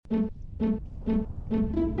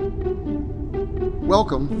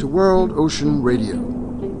Welcome to World Ocean Radio.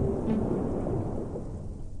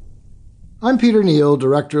 I'm Peter Neal,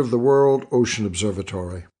 Director of the World Ocean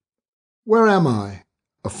Observatory. Where am I?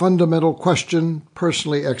 A fundamental question,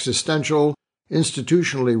 personally existential,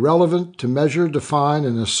 institutionally relevant to measure, define,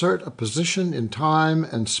 and assert a position in time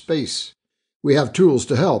and space. We have tools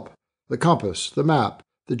to help: the compass, the map,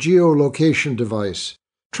 the geolocation device,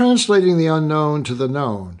 translating the unknown to the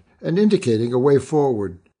known and indicating a way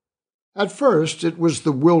forward. At first, it was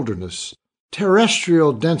the wilderness,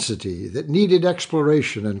 terrestrial density that needed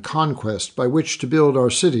exploration and conquest by which to build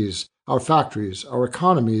our cities, our factories, our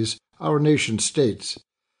economies, our nation-states.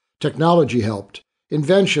 Technology helped,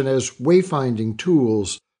 invention as wayfinding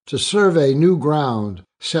tools to survey new ground,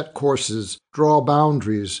 set courses, draw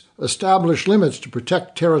boundaries, establish limits to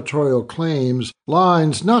protect territorial claims,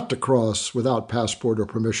 lines not to cross without passport or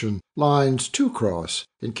permission, lines to cross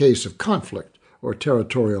in case of conflict or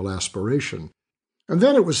territorial aspiration. And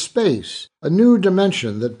then it was space, a new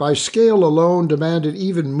dimension that by scale alone demanded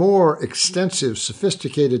even more extensive,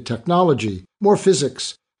 sophisticated technology, more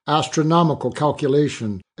physics, astronomical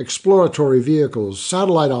calculation, exploratory vehicles,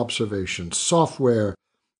 satellite observations, software,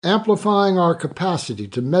 amplifying our capacity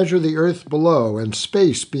to measure the Earth below and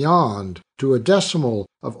space beyond to a decimal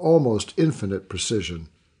of almost infinite precision.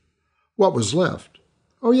 What was left?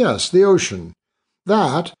 Oh yes, the ocean.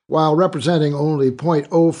 That, while representing only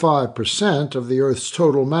 0.05% of the Earth's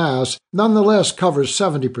total mass, nonetheless covers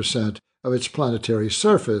 70% of its planetary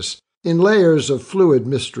surface in layers of fluid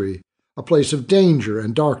mystery, a place of danger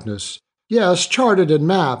and darkness, yes, charted and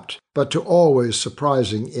mapped, but to always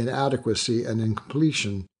surprising inadequacy and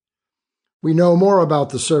incompletion. We know more about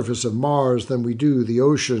the surface of Mars than we do the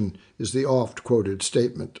ocean, is the oft-quoted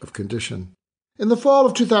statement of condition. In the fall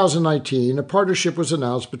of 2019, a partnership was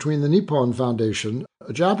announced between the Nippon Foundation,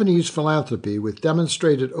 a Japanese philanthropy with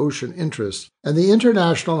demonstrated ocean interests, and the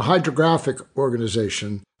International Hydrographic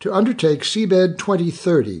Organization to undertake Seabed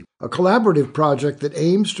 2030, a collaborative project that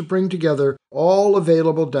aims to bring together all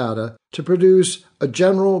available data to produce a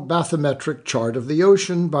general bathymetric chart of the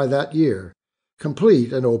ocean by that year,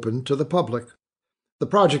 complete and open to the public. The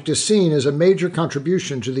project is seen as a major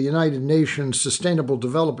contribution to the United Nations Sustainable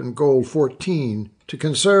Development Goal 14 to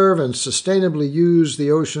conserve and sustainably use the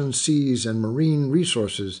ocean, seas, and marine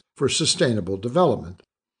resources for sustainable development.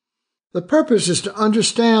 The purpose is to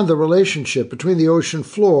understand the relationship between the ocean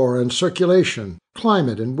floor and circulation,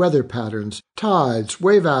 climate and weather patterns, tides,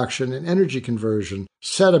 wave action and energy conversion,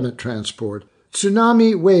 sediment transport,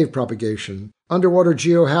 tsunami wave propagation, underwater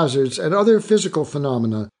geohazards, and other physical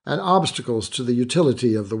phenomena and obstacles to the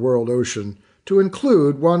utility of the world ocean, to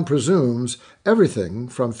include, one presumes, everything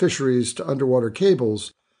from fisheries to underwater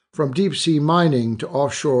cables, from deep-sea mining to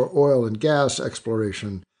offshore oil and gas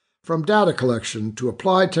exploration, from data collection to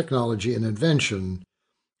applied technology and invention,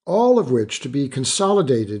 all of which to be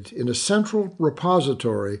consolidated in a central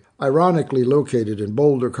repository ironically located in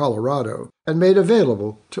Boulder, Colorado, and made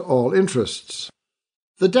available to all interests.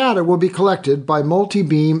 The data will be collected by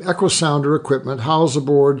multi-beam echosounder equipment housed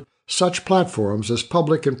aboard such platforms as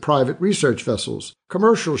public and private research vessels,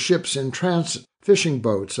 commercial ships in transit, fishing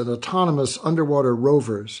boats, and autonomous underwater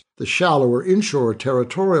rovers, the shallower inshore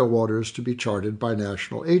territorial waters to be charted by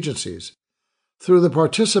national agencies, through the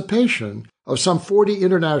participation of some 40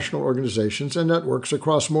 international organizations and networks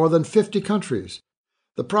across more than 50 countries.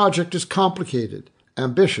 The project is complicated,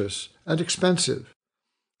 ambitious, and expensive.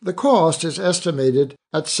 The cost is estimated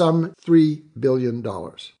at some $3 billion.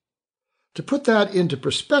 To put that into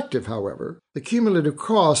perspective, however, the cumulative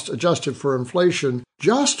cost adjusted for inflation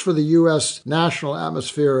just for the U.S. National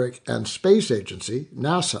Atmospheric and Space Agency,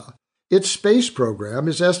 NASA, its space program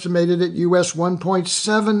is estimated at U.S.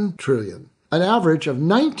 $1.7 trillion, an average of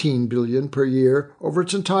 $19 billion per year over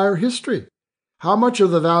its entire history. How much of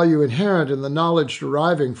the value inherent in the knowledge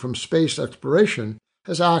deriving from space exploration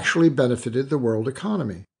has actually benefited the world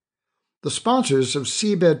economy? The sponsors of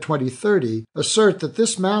Seabed 2030 assert that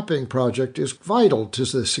this mapping project is vital to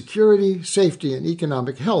the security, safety, and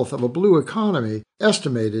economic health of a blue economy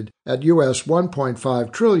estimated at U.S.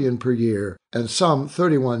 $1.5 trillion per year and some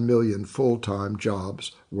 31 million full-time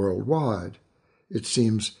jobs worldwide. It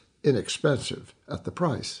seems inexpensive at the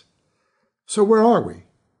price. So where are we?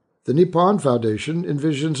 The Nippon Foundation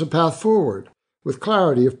envisions a path forward, with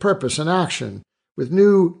clarity of purpose and action, with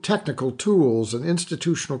new technical tools and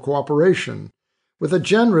institutional cooperation, with a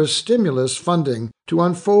generous stimulus funding to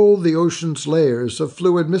unfold the ocean's layers of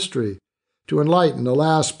fluid mystery, to enlighten a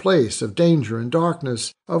last place of danger and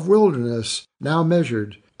darkness, of wilderness now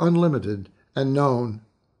measured, unlimited, and known.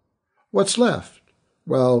 What's left?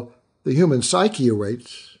 Well, the human psyche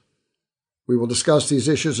awaits. We will discuss these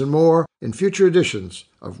issues and more in future editions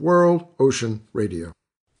of World Ocean Radio.